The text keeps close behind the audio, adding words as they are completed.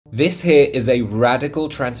This here is a radical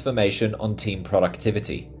transformation on team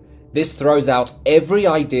productivity. This throws out every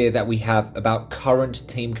idea that we have about current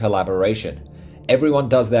team collaboration. Everyone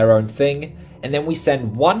does their own thing, and then we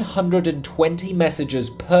send 120 messages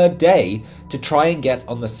per day to try and get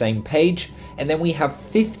on the same page, and then we have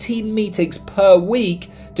 15 meetings per week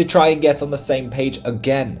to try and get on the same page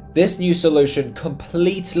again. This new solution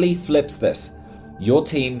completely flips this. Your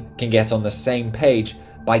team can get on the same page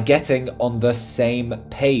by getting on the same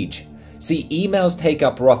page. See, emails take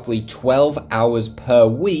up roughly 12 hours per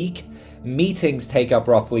week. Meetings take up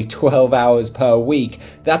roughly 12 hours per week.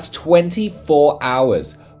 That's 24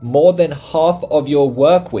 hours, more than half of your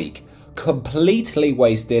work week, completely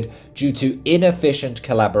wasted due to inefficient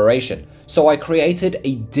collaboration. So I created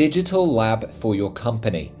a digital lab for your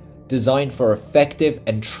company, designed for effective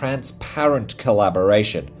and transparent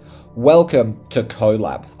collaboration. Welcome to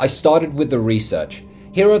CoLab. I started with the research.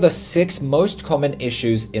 Here are the 6 most common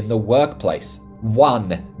issues in the workplace.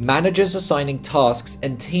 1. Managers assigning tasks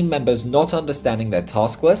and team members not understanding their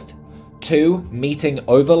task list. 2. Meeting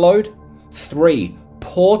overload. 3.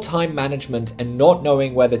 Poor time management and not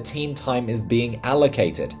knowing where the team time is being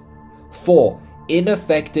allocated. 4.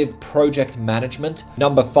 Ineffective project management.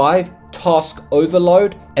 Number 5. Task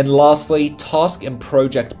overload. And lastly, task and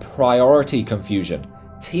project priority confusion.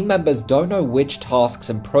 Team members don't know which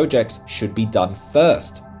tasks and projects should be done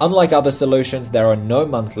first. Unlike other solutions, there are no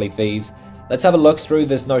monthly fees. Let's have a look through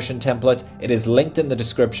this Notion template. It is linked in the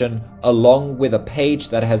description, along with a page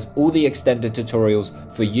that has all the extended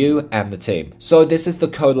tutorials for you and the team. So this is the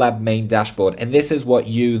CoLab main dashboard, and this is what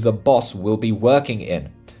you, the boss, will be working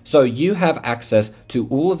in. So you have access to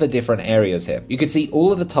all of the different areas here. You can see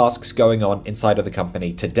all of the tasks going on inside of the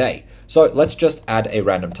company today. So let's just add a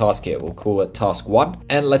random task here. We'll call it task 1,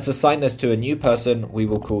 and let's assign this to a new person. We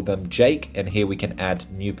will call them Jake, and here we can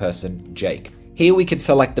add new person Jake. Here we can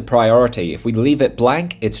select the priority. If we leave it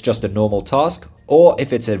blank, it's just a normal task, or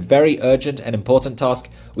if it's a very urgent and important task,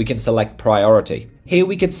 we can select priority. Here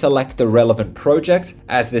we can select the relevant project.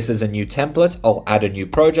 As this is a new template, I'll add a new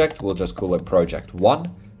project. We'll just call it project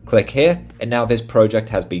 1. Click here, and now this project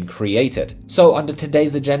has been created. So under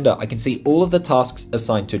today's agenda, I can see all of the tasks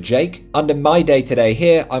assigned to Jake. Under my day today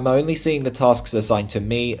here, I'm only seeing the tasks assigned to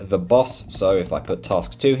me, the boss. So if I put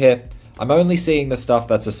task 2 here, I'm only seeing the stuff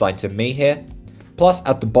that's assigned to me here. Plus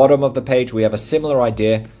at the bottom of the page, we have a similar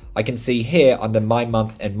idea. I can see here under my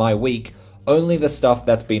month and my week, only the stuff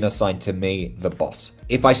that's been assigned to me, the boss.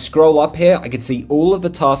 If I scroll up here, I can see all of the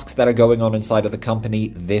tasks that are going on inside of the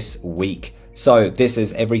company this week. So this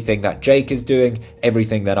is everything that Jake is doing,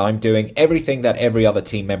 everything that I'm doing, everything that every other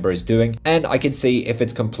team member is doing, and I can see if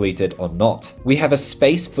it's completed or not. We have a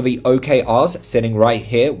space for the OKRs sitting right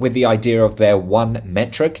here with the idea of their 1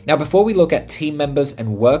 metric. Now, before we look at team members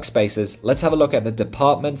and workspaces, let's have a look at the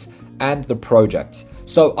departments and the projects.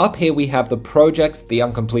 So up here we have the projects, the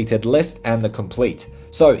uncompleted list, and the complete.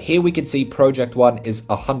 So here we can see project 1 is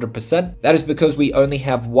 100%. That is because we only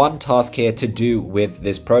have 1 task here to do with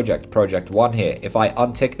this project 1 here. If I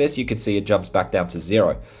untick this, you can see it jumps back down to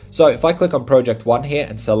 0. So if I click on project 1 here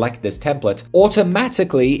and select this template,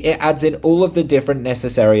 automatically it adds in all of the different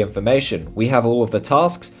necessary information. We have all of the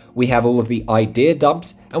tasks, we have all of the idea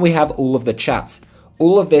dumps, and we have all of the chats.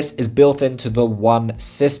 All of this is built into the 1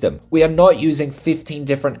 system. We are not using 15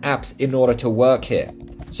 different apps in order to work here.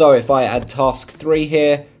 So if I add task 3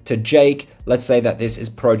 here to Jake, let's say that this is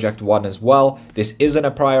project 1 as well. This isn't a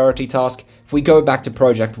priority task. If we go back to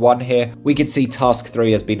project 1 here, we can see task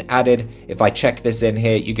 3 has been added. If I check this in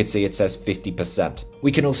here, you can see it says 50%.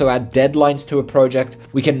 We can also add deadlines to a project.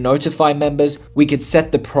 We can notify members. We could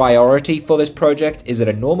set the priority for this project. Is it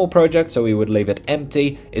a normal project? So we would leave it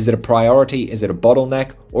empty. Is it a priority? Is it a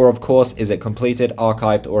bottleneck? Or of course, is it completed,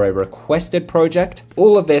 archived, or a requested project?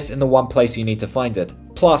 All of this in the one place you need to find it.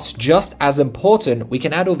 Plus, just as important, we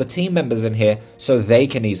can add all the team members in here so they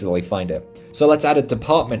can easily find it. So let's add a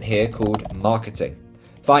department here called marketing.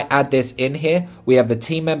 If I add this in here, we have the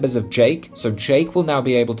team members of Jake. So Jake will now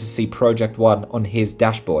be able to see project 1 on his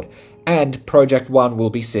dashboard, and project 1 will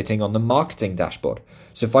be sitting on the marketing dashboard.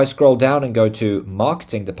 So if I scroll down and go to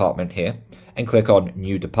marketing department here and click on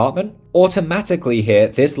new department, automatically here,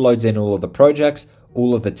 this loads in all of the projects,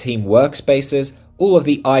 all of the team workspaces, all of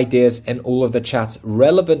the ideas, and all of the chats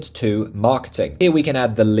relevant to marketing. Here we can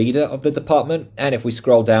add the leader of the department, and if we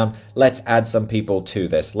scroll down, let's add some people to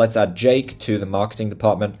this. Let's add Jake to the marketing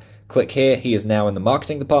department. Click here, he is now in the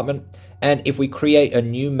marketing department. And if we create a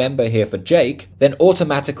new member here for Jake, then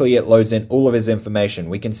automatically it loads in all of his information.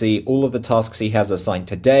 We can see all of the tasks he has assigned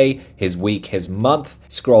today, his week, his month.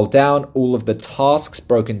 Scroll down, all of the tasks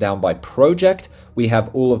broken down by project. we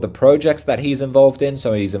have all of the projects that he's involved in.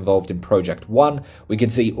 So he's involved in project 1. We can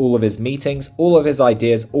see all of his meetings, all of his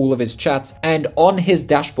ideas, all of his chats. And on his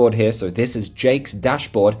dashboard here, so this is Jake's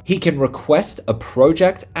dashboard, he can request a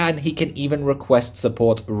project and he can even request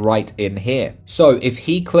support right in here. So if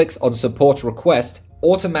he clicks on support request,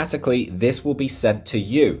 automatically this will be sent to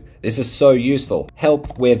you. This is so useful.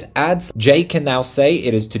 Help with ads. Jay can now say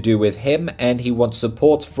it is to do with him and he wants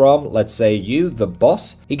support from, let's say you, the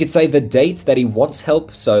boss. He could say the date that he wants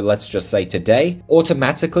help. So let's just say today.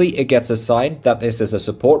 Automatically it gets assigned that this is a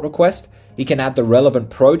support request. He can add the relevant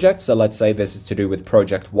project. So let's say this is to do with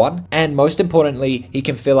project 1. And most importantly, he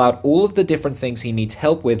can fill out all of the different things he needs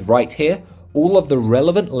help with right here. All of the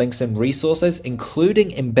relevant links and resources,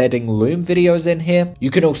 including embedding Loom videos in here.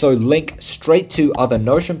 You can also link straight to other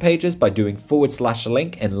Notion pages by doing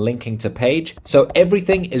 /link and linking to page. So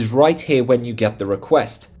everything is right here when you get the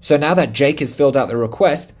request. So now that Jake has filled out the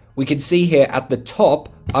request, we can see here at the top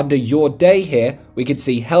under your day here, we can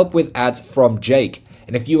see help with ads from Jake.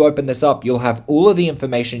 And if you open this up, you'll have all of the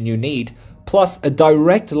information you need, plus a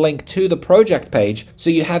direct link to the project page, so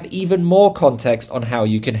you have even more context on how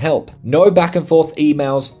you can help. No back and forth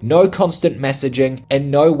emails, no constant messaging,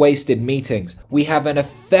 and no wasted meetings. We have an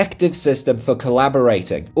effective system for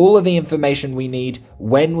collaborating. All of the information we need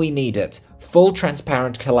when we need it. Full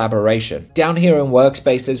transparent collaboration. Down here in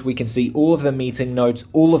workspaces, we can see all of the meeting notes,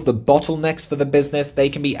 all of the bottlenecks for the business, they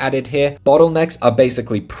can be added here. Bottlenecks are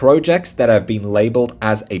basically projects that have been labeled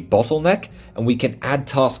as a bottleneck, and we can add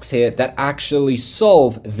tasks here that actually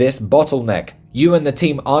solve this bottleneck. You and the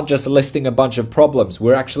team aren't just listing a bunch of problems,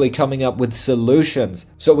 we're actually coming up with solutions,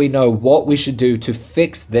 so we know what we should do to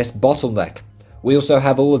fix this bottleneck. We also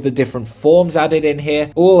have all of the different forms added in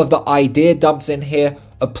here, all of the idea dumps in here,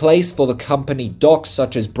 a place for the company docs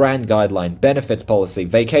such as brand guideline, benefits policy,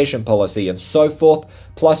 vacation policy, and so forth.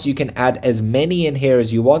 Plus you can add as many in here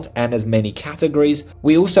as you want and as many categories.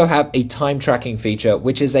 We also have a time tracking feature,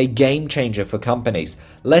 which is a game changer for companies.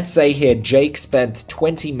 Let's say here Jake spent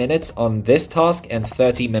 20 minutes on this task and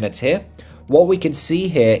 30 minutes here. What we can see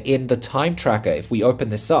here in the time tracker, if we open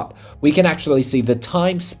this up, we can actually see the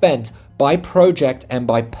time spent by project and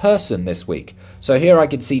by person this week. So here I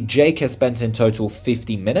can see Jake has spent in total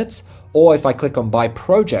 50 minutes, or if I click on by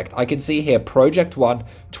project, I can see here project 1,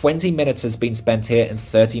 20 minutes has been spent here and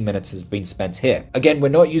 30 minutes has been spent here. Again, we're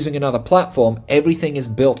not using another platform, everything is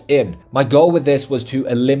built in. My goal with this was to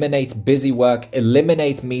eliminate busy work,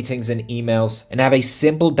 eliminate meetings and emails, and have a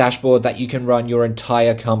simple dashboard that you can run your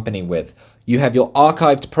entire company with. You have your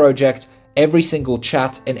archived project, every single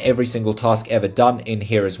chat and every single task ever done in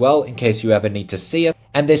here as well, in case you ever need to see it.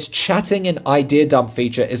 And this chatting and idea dump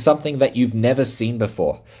feature is something that you've never seen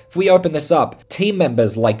before. If we open this up, team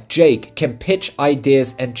members like Jake can pitch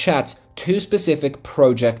ideas and chat to specific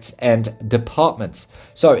projects and departments.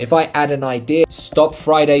 So if I add an idea, stop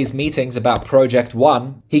Friday's meetings about project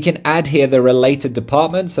 1, he can add here the related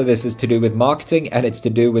department. So this is to do with marketing and it's to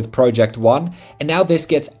do with project 1. And now this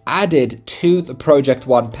gets added to the project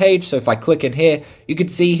 1 page. So if I click in here, you can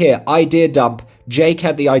see here, idea dump. Jake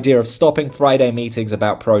had the idea of stopping Friday meetings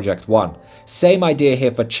about project 1. Same idea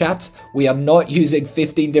here for chat. We are not using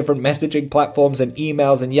 15 different messaging platforms and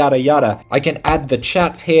emails and yada yada. I can add the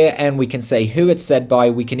chat here and we can say who it's said by.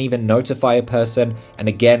 We can even notify a person. And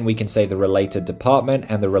again, we can say the related department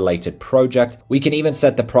and the related project. We can even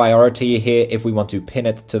set the priority here if we want to pin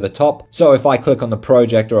it to the top. So if I click on the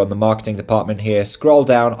project or on the marketing department here, scroll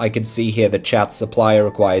down, I can see here the chat supplier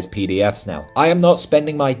requires PDFs now. I am not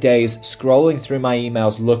spending my days scrolling through my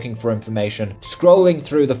emails looking for information, scrolling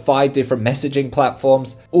through the 5 different messaging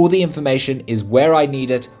platforms. All the information is where I need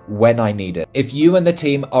it, when I need it. If you and the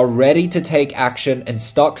team are ready to take action and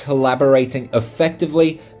start collaborating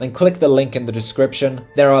effectively, then click the link in the description.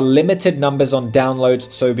 There are limited numbers on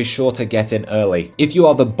downloads, so be sure to get in early. If you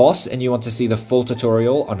are the boss and you want to see the full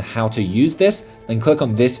tutorial on how to use this, then click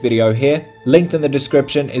on this video here. Linked in the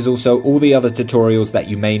description is also all the other tutorials that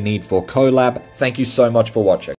you may need for CoLab. Thank you so much for watching.